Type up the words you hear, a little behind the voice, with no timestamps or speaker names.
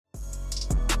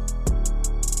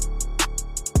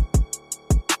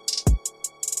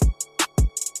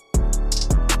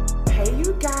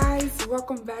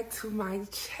welcome back to my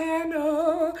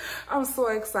channel. I'm so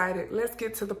excited. Let's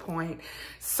get to the point.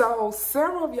 So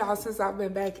several of y'all since I've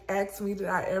been back asked me, did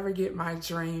I ever get my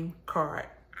dream car?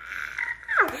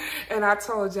 And I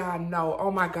told y'all no.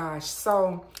 Oh my gosh.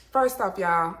 So first off,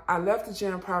 y'all, I left the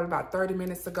gym probably about 30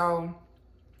 minutes ago.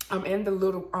 I'm in the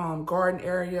little garden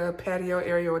area, patio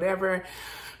area, whatever,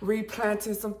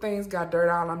 replanting some things, got dirt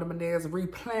all under my nails,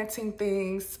 replanting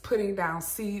things, putting down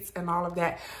seeds and all of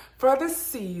that for the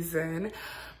season.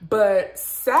 But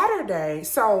Saturday,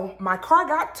 so my car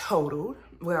got totaled.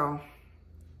 Well,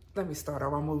 let me start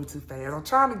over. I'm moving too fast. I'm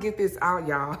trying to get this out,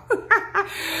 y'all,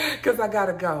 because I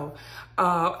gotta go.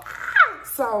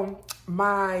 So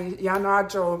y'all know I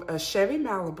drove a Chevy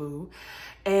Malibu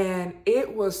and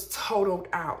it was totaled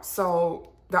out. So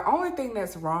the only thing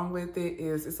that's wrong with it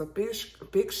is it's a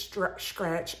big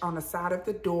scratch on the side of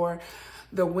the door,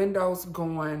 the windows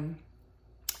gone.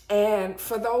 And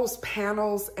for those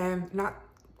panels and not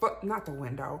the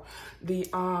window,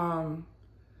 I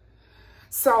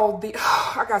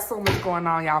got so much going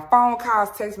on, y'all. Phone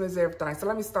calls, text messages, everything. So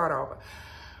let me start over.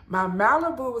 My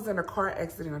Malibu was in a car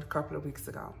accident a couple of weeks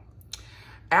ago.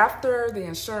 After the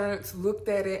insurance looked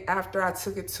at it, after I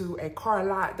took it to a car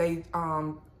lot, they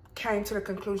came to the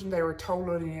conclusion they were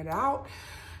totaling it out.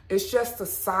 It's just the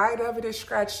side of it is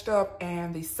scratched up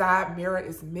and the side mirror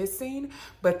is missing,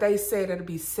 but they said it'll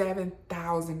be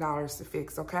 $7,000 to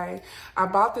fix, okay? I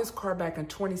bought this car back in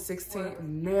 2016.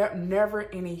 Never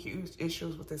any huge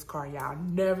issues with this car, y'all.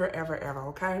 Never, ever, ever,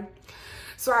 okay?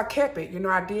 So I kept it. You know,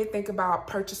 I did think about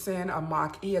purchasing a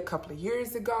Mach-e a couple of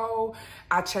years ago.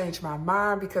 I changed my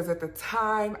mind because at the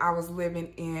time I was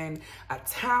living in a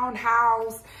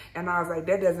townhouse and I was like,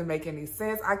 that doesn't make any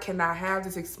sense. I cannot have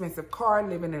this expensive car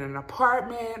living in an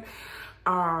apartment.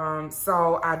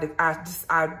 So I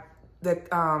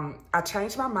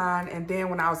changed my mind. And then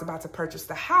when I was about to purchase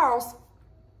the house,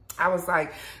 I was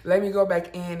like, let me go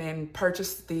back in and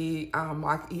purchase the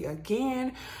Mach-e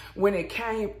again. When it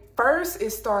came, first,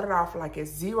 it started off like at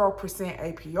 0%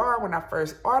 APR when I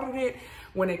first ordered it.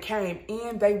 When it came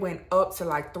in, they went up to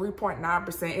like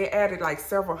 3.9%. It added like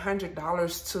several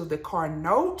 $100s to the car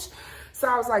note. So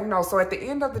I was like, no. So at the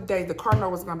end of the day, the car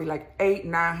note was going to be like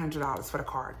 $800-900 for the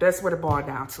car. That's what it boiled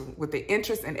down to with the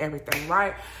interest and everything,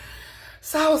 right?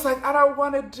 So I was like, I don't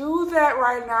want to do that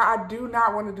right now. I do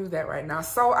not want to do that right now.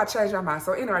 So I changed my mind.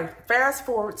 So anyway, fast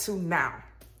forward to now.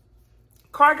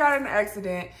 Car got in an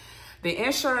accident. The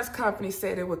insurance company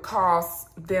said it would cost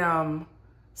them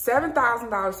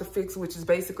 $7,000 to fix, which is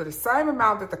basically the same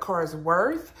amount that the car is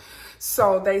worth.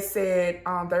 So they said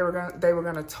they were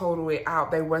gonna total it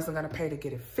out. They wasn't gonna pay to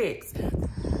get it fixed. So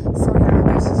yeah,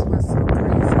 this is what's so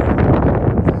crazy.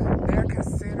 They're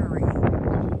considering.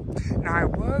 Now,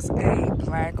 it was a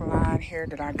black line here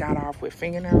that I got off with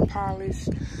fingernail polish.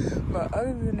 But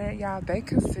other than that, y'all, they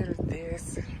considered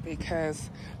this because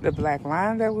the black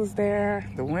line that was there,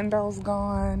 the windows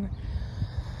gone,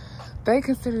 they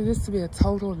considered this to be a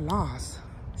total loss.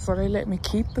 So they let me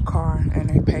keep the car and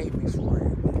they paid me for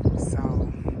it.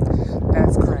 So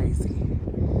that's crazy.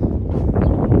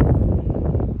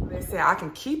 They said I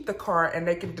can keep the car and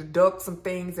they can deduct some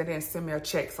things and then send me a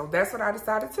check. So that's what I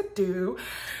decided to do.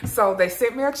 So they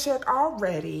sent me a check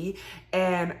already,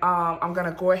 and I'm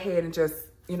gonna go ahead and just,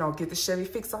 you know, get the Chevy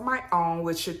fixed on my own,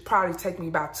 which should probably take me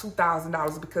about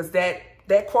 $2,000 because that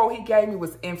quote he gave me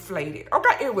was inflated.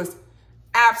 Okay, it was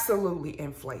absolutely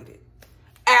inflated.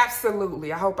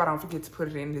 Absolutely. I hope I don't forget to put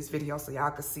it in this video so y'all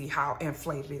can see how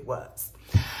inflated it was.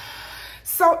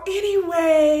 So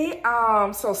anyway,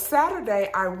 so Saturday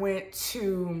I went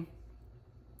to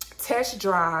test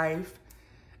drive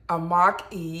a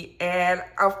Mach-e, and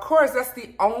of course that's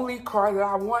the only car that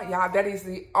I want, y'all. That is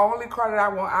the only car that I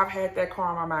want. I've had that car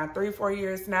on my mind 3-4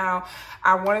 years now.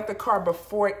 I wanted the car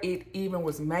before it even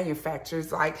was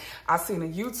manufactured. Like, I seen a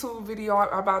YouTube video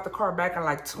about the car back in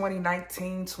like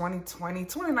 2019, 2020,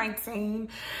 2019,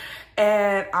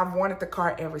 and I've wanted the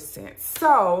car ever since.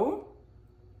 So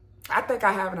I think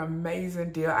I have an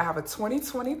amazing deal. I have a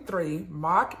 2023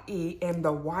 Mach-e in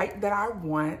the white that I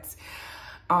want.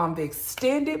 The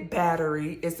extended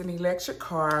battery. It's an electric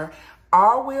car,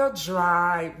 all-wheel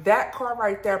drive. That car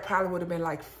right there probably would have been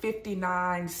like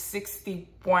 $59,000,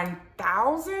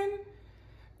 $61,000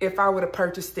 if I would have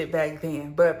purchased it back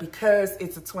then. But because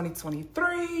it's a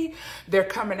 2023, they're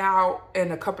coming out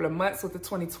in a couple of months with the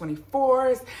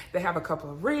 2024s. They have a couple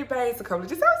of rebates, a couple of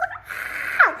just. I was like,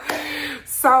 ah!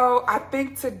 So I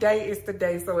think today is the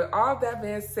day. So with all that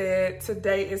being said,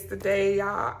 today is the day,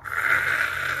 y'all,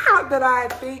 that I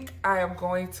think I am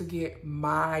going to get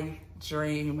my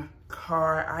dream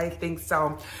car. I think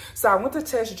so. So I went to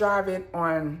test drive it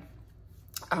on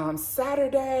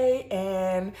Saturday,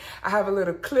 and I have a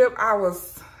little clip.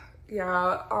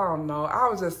 Y'all, I don't know. I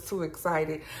was just too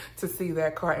excited to see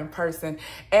that car in person.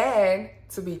 And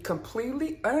to be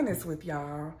completely honest with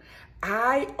y'all,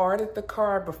 I ordered the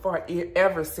car before I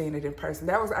ever seen it in person.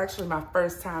 That was actually my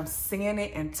first time seeing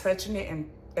it and touching it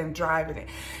and driving it.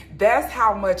 That's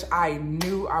how much I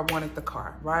knew I wanted the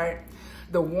car, right?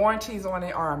 The warranties on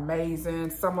it are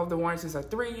amazing. Some of the warranties are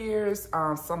 3 years.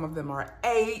 Some of them are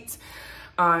 8.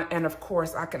 And of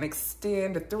course, I can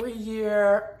extend the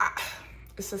 3-year.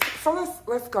 So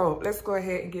let's go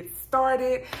ahead and get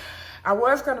started. I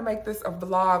was gonna make this a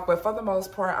vlog, but for the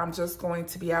most part, I'm just going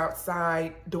to be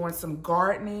outside doing some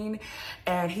gardening.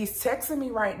 And he's texting me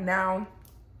right now,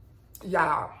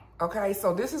 y'all. Okay,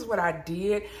 so this is what I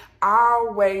did.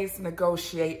 Always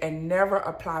negotiate and never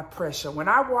apply pressure. When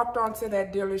I walked onto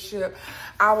that dealership,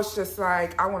 I was just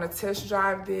like, I want to test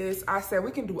drive this. I said, we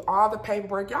can do all the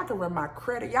paperwork. Y'all can run my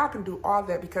credit. Y'all can do all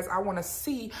that because I want to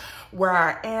see where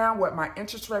I am, what my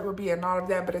interest rate will be and all of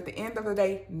that. But at the end of the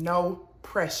day, no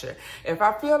pressure. If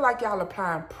I feel like y'all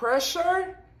applying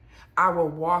pressure, I will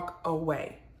walk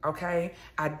away, okay?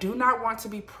 I do not want to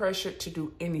be pressured to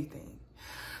do anything.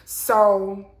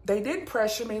 So they didn't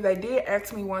pressure me. They did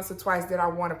ask me once or twice that I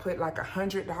want to put like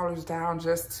 $100 down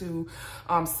just to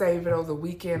save it over the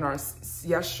weekend or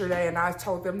yesterday. And I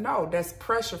told them, no, that's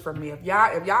pressure for me. If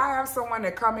y'all have someone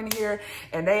that come in here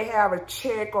and they have a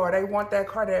check or they want that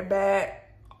car that bad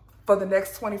for the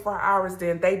next 24 hours,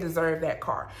 then they deserve that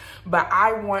car. But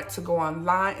I want to go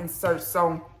online and search.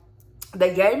 So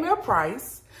they gave me a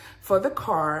price for the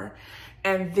car.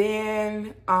 And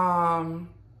then,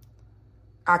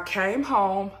 I came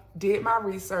home, did my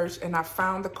research, and I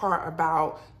found the car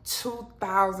about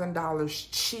 $2,000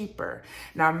 cheaper.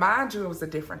 Now, mind you, it was a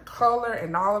different color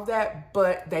and all of that,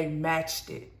 but they matched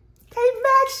it. They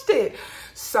matched it.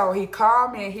 So he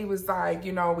called me and he was like,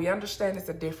 you know, we understand it's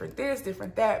a different this,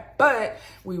 different that, but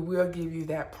we will give you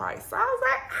that price. So I was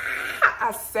like,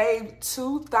 I saved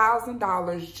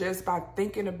 $2,000 just by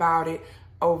thinking about it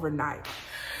overnight.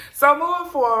 So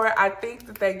moving forward, I think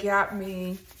that they got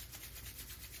me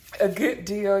a good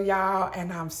deal, y'all,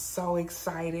 and I'm so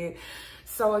excited.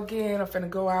 So again, I'm finna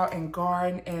go out and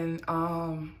garden, and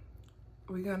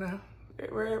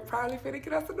we're probably finna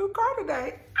get us a new car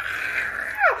today.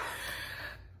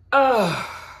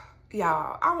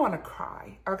 Y'all, I wanna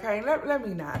cry, okay? Let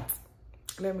me not.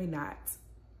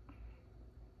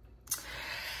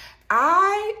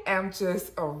 I am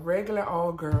just a regular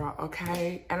old girl,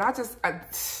 okay? And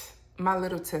my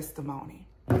little testimony.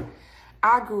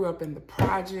 I grew up in the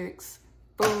projects,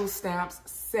 food stamps,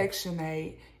 Section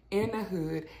 8, in the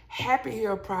hood, Happy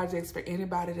Hill projects for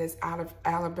anybody that's out of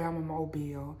Alabama,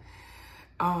 Mobile.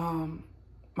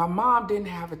 My mom didn't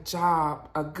have a job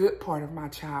a good part of my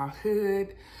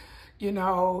childhood. You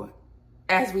know,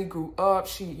 as we grew up,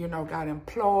 she, you know, got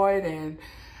employed and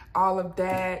all of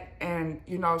that. And,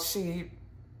 you know, she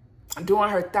doing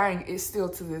her thing is still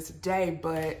to this day.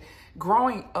 But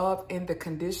growing up in the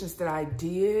conditions that I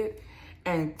did,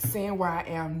 and seeing where I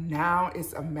am now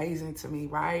is amazing to me,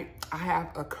 right? I have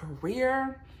a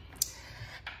career.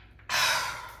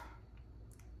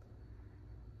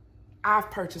 I've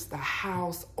purchased a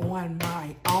house on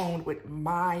my own with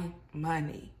my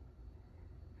money,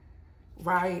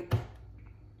 right?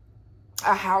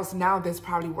 A house now that's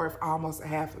probably worth almost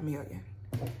 $500,000.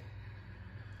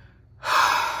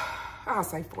 I'll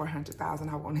say 400,000,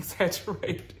 I won't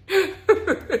exaggerate.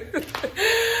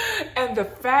 And the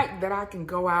fact that I can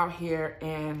go out here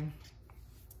and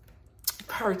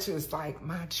purchase like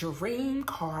my dream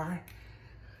car,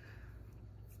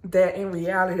 that in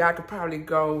reality, I could probably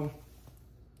go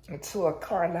to a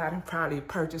car lot and probably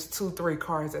purchase 2-3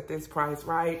 cars at this price,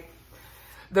 right?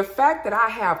 The fact that I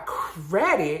have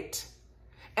credit,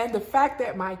 and the fact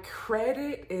that my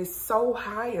credit is so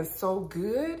high and so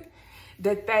good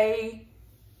that they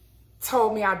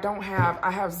told me I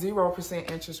have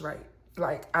 0% interest rate.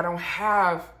 Like, I don't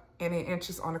have any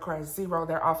interest on the car, 0.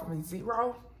 They're offering me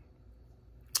 0.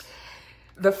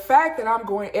 The fact that I'm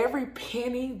going, every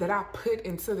penny that I put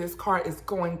into this car is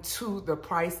going to the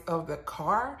price of the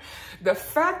car. The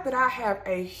fact that I have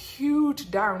a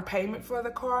huge down payment for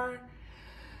the car,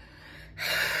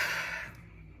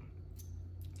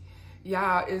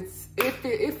 y'all,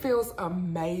 it feels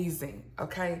amazing,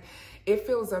 okay? It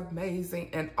feels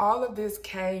amazing. And all of this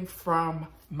came from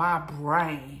my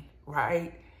brain,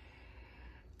 right?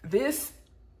 This,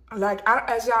 like,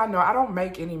 as y'all know, I don't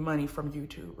make any money from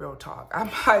YouTube, real talk. I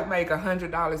might make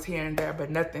 $100 here and there, but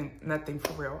nothing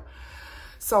for real.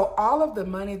 So all of the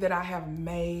money that I have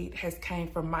made has came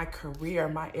from my career,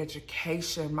 my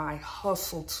education, my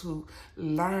hustle to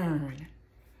learn.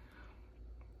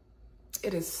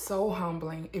 It is so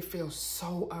humbling. It feels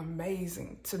so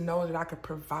amazing to know that I could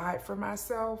provide for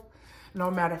myself,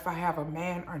 no matter if I have a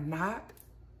man or not,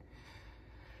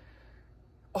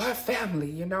 or a family,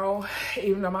 you know,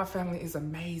 even though my family is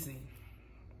amazing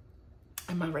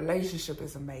and my relationship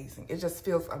is amazing. It just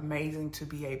feels amazing to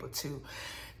be able to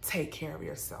take care of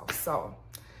yourself. So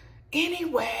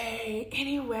anyway,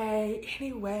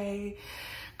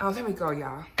 let me go,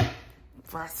 y'all,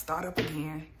 before I start up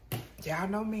again. Y'all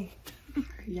know me.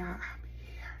 Y'all,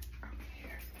 I'm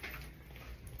here.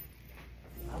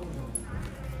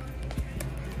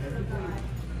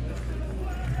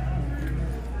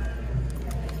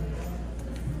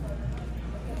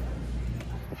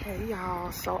 Hey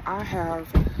y'all, so I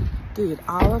have did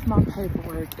all of my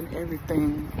paperwork and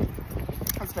everything.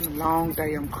 It's been a long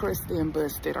day. I'm crusty and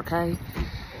busted, okay?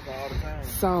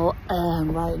 So,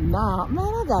 and right now, man,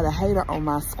 I got a hater on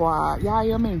my squad. Y'all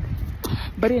hear me?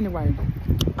 But anyway,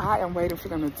 I am waiting for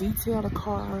them to detail the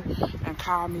car and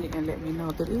call me and let me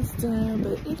know that it's done.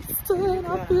 But it's done.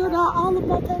 I filled out all of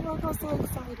my paperwork. I'm so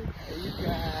excited. Hey,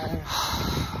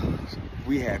 guys.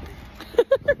 We happy.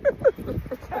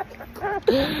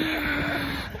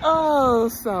 Oh,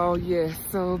 so yes,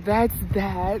 so that's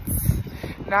that.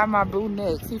 Now my boo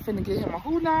next. He finna get him a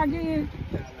who now again?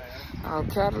 Oh,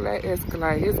 Cadillac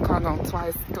Escalade. His car gonna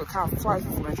cost twice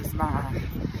as much as mine.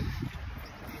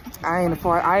 I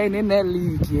ain't in that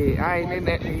league yet. I ain't in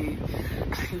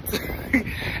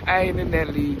that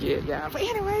league yet, y'all. But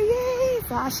anyway, yay!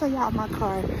 So I'll show y'all my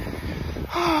car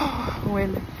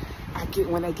when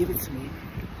they give it to me.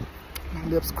 My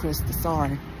lips crusty,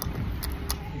 sorry.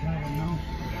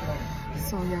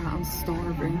 So yeah, I'm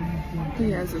starving.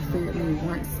 He hasn't fed me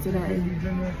once today.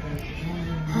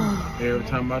 Every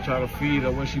time I try to feed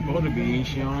her what she supposed to be eating,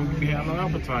 she don't be having no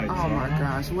appetite. Oh my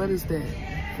gosh, what is that?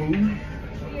 Food?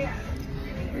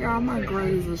 Y'all, my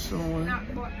grades are showing.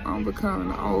 I'm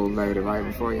becoming an old lady right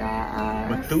before y'all eyes.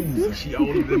 Methuselah. She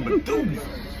older than Methuselah.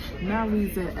 Now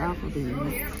we's at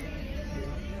Applebee's.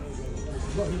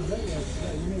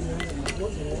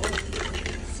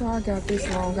 So I got this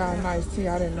long, got a nice tea.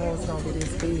 I didn't know it was gonna be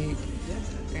this big.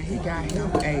 And he got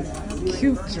him a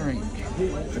cute drink.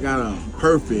 I got a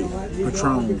perfect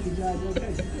Patron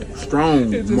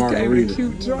strong It just margarita.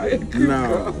 came a cute drink.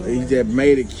 No, he just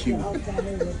made it cute.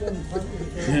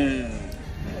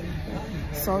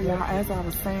 So y'all, as I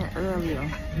was saying earlier,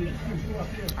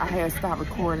 I had stopped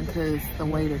recording because the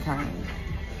waiter came.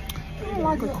 I don't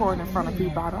like recording in front of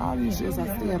people. Out of all these years, I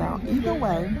still don't. Either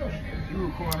way. You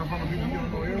recording in front of people you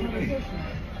don't know every day.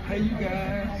 Hey, you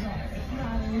guys.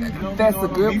 That's a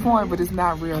good point, but it's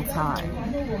not real time.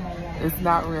 It's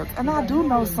not real. And I do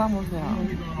know some of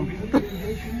them.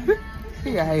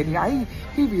 He a hater.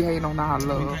 He be hating on our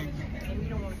love.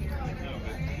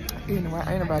 Anyway,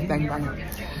 ain't nobody thinking about him.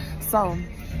 So,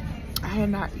 I did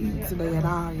not eat today at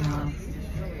all, y'all.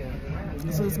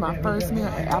 So it's my first meal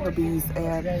at Applebee's,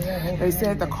 and they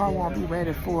said the car won't be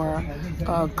ready for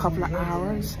a couple of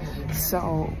hours.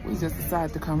 So we just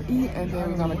decided to come eat, and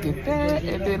then we're gonna get fed,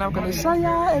 and then I'm gonna show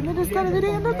y'all, and then it's gonna be the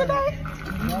end of the day.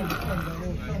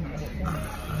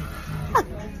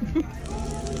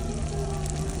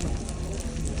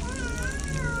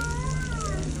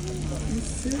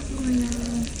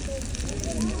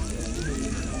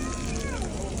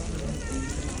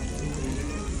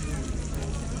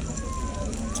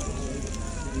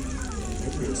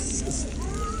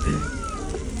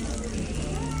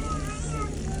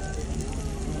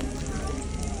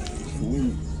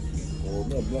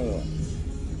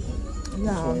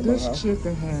 Y'all, this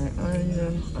chicken had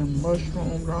onion and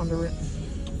mushrooms under it.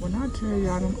 When I tell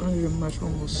y'all them onion and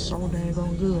mushroom was so dang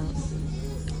on good.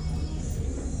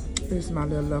 This is my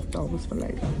little leftovers for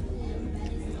later.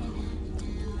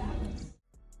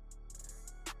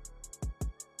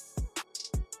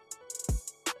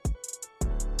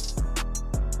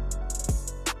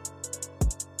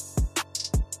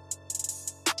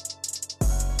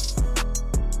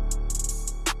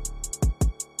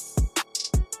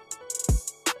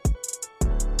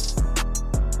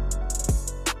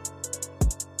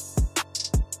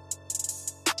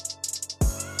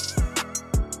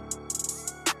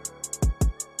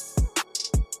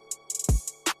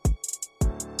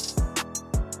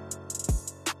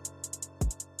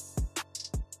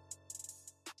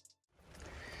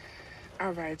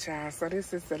 All right, y'all, so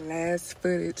this is the last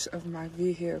footage of my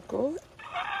vehicle.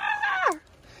 Ah!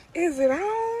 Is it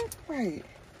on? Wait,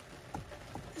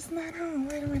 it's not on.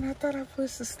 Wait a minute, I thought I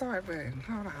pushed the start button.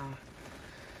 Hold on.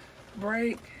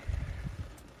 Brake.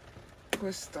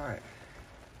 push start.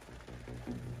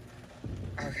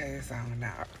 Okay, it's on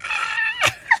now.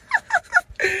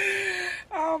 I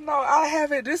don't know. I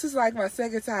haven't. This is like my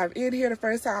second time in here. The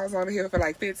first time I was on here for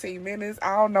like 15 minutes.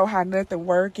 I don't know how nothing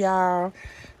work, y'all.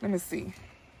 Let me see.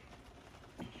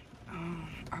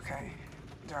 Okay.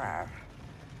 Drive.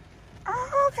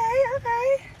 Oh,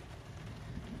 okay.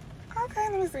 Okay,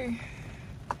 let me see.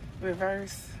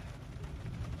 Reverse.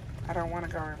 I don't want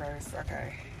to go reverse.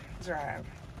 Okay. Drive.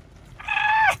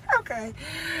 Okay.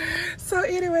 So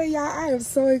anyway, y'all, I am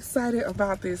so excited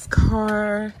about this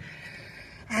car.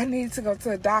 I need to go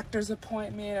to a doctor's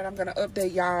appointment, and I'm going to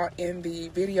update y'all in the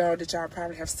video that y'all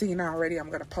probably have seen already. I'm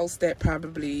going to post that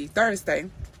probably Thursday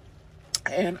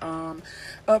and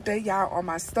update y'all on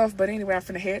my stuff. But anyway, I'm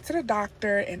going to head to the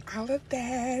doctor and all of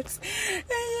that. And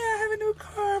yeah, I have a new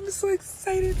car. I'm so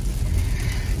excited.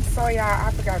 So y'all,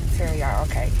 I forgot to tell y'all,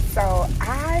 okay, so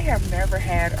I have never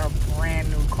had a brand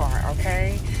new car,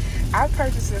 okay? I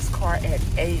purchased this car at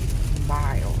 8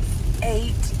 miles.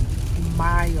 8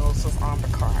 miles was on the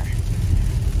car.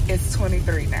 It's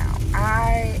 23 now.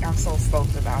 I am so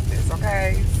stoked about this,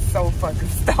 okay? So fucking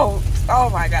stoked. Oh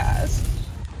my gosh.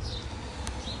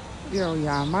 Yo,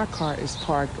 y'all, my car is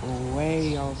parked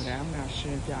way over there. I'm not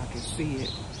sure if y'all can see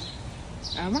it.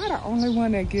 Am I the only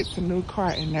one that gets a new car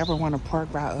and never want to park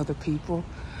by other people?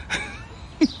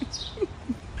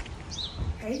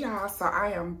 Hey y'all, so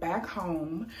I am back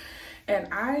home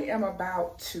and I am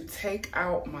about to take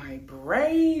out my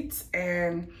braids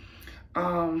and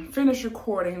finish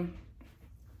recording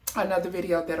another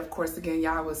video that, of course, again,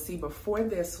 y'all will see before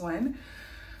this one.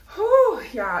 Whew,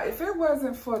 y'all, if it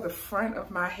wasn't for the front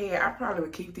of my hair, I probably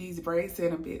would keep these braids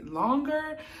in a bit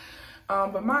longer.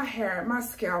 But my hair, my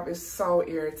scalp is so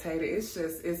irritated.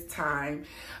 It's time.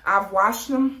 I've washed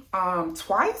them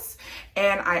twice,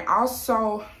 and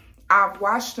I've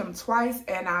washed them twice,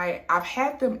 and I've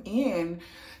had them in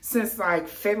since like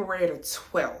February the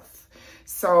 12th.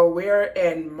 So we're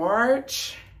in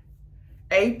March,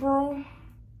 April.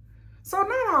 So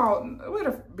not all, we're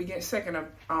the 2nd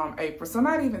of April, so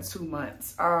not even 2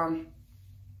 months.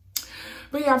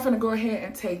 But yeah, I'm gonna go ahead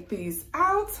and take these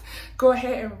out. Go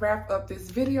ahead and wrap up this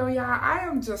video, y'all. I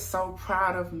am just so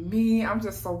proud of me. I'm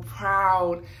just so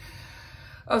proud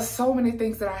of so many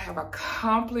things that I have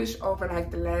accomplished over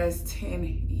like the last 10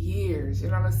 years. You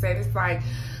know what I'm saying? It's like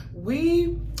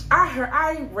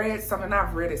I read something,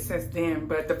 I've read it since then,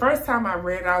 but the first time I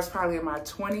read it, I was probably in my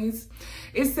 20s.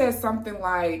 It said something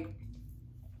like,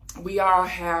 we all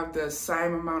have the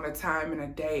same amount of time in a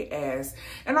day as,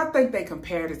 and I think they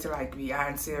compared it to like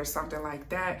Beyonce or something like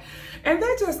that. And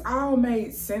that just all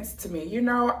made sense to me. You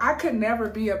know, I could never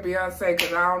be a Beyonce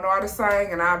because I don't know how to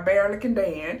sing and I barely can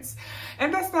dance.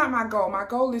 And that's not my goal. My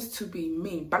goal is to be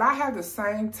me. But I have the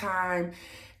same time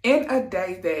in a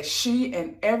day that she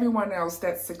and everyone else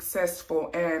that's successful.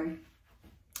 And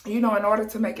you know, in order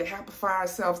to make it happen for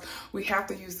ourselves, we have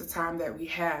to use the time that we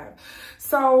have.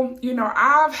 So, you know,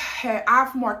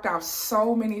 I've marked out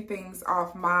so many things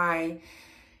off my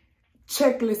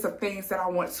checklist of things that I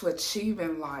want to achieve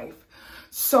in life.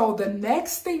 So the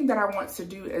next thing that I want to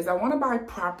do is I want to buy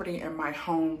property in my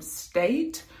home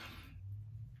state.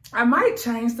 I might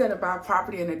change that and buy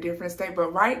property in a different state,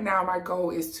 but right now my goal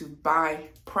is to buy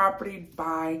property,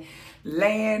 buy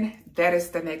land. That is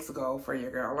the next goal for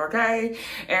your girl, okay?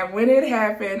 And when it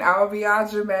happens, I'll be all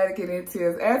dramatic and in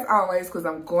tears as always because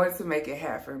I'm going to make it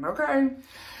happen, okay?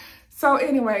 So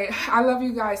anyway, I love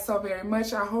you guys so very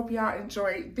much. I hope y'all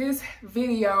enjoyed this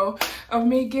video of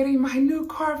me getting my new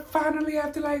car finally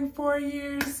after like 4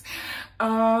 years.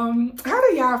 How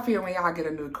do y'all feel when y'all get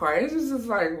a new car? It's just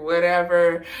like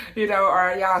whatever, you know, or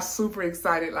are y'all super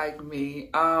excited like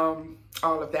me?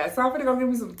 All of that. So I'm gonna go give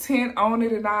me some tint on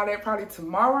it and all that probably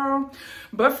tomorrow.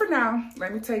 But for now,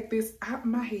 let me take this out of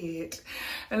my head.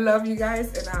 I love you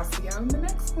guys and I'll see y'all in the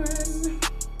next one.